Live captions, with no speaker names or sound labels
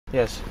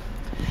Yes.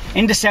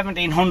 In the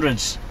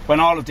 1700s, when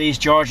all of these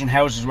Georgian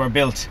houses were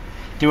built,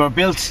 they were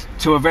built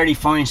to a very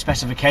fine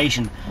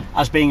specification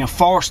as being a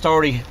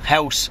 4-storey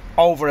house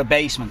over a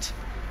basement.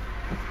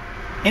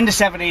 In the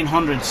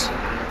 1700s,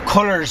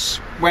 colours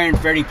weren't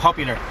very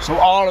popular, so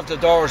all of the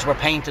doors were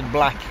painted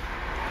black.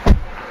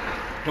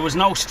 There was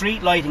no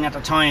street lighting at the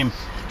time,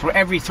 so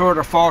every third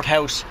or fourth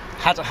house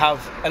had to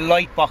have a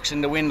light box in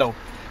the window,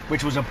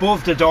 which was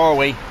above the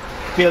doorway,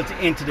 built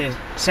into the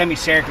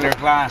semicircular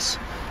glass.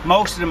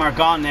 Most of them are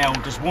gone now.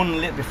 There's one a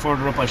little bit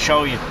further up I'll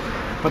show you.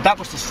 But that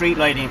was the street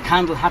lighting. A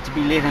candle had to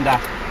be lit in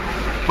that.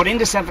 But in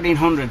the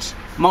 1700s,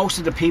 most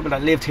of the people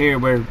that lived here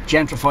were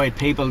gentrified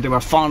people. They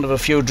were fond of a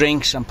few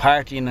drinks and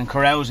partying and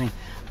carousing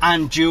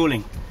and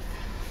duelling.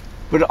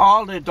 With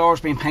all the doors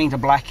being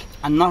painted black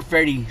and not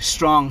very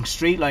strong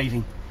street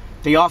lighting,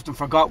 they often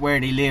forgot where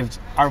they lived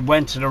or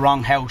went to the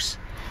wrong house.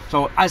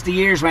 So as the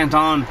years went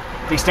on,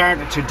 they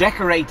started to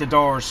decorate the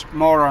doors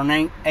more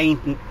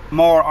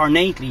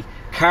ornately,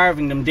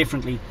 carving them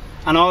differently,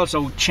 and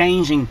also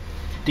changing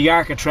the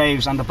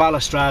architraves and the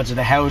balustrades of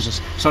the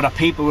houses so that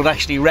people would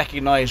actually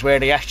recognise where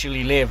they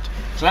actually lived.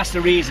 So that's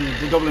the reason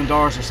the Dublin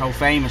Doors are so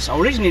famous.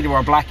 Originally they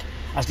were black.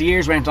 As the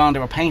years went on, they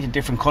were painted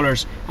different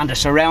colours and the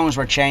surrounds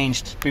were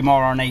changed to be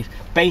more ornate,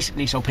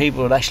 basically so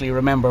people would actually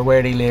remember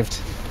where they lived.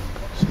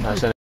 That's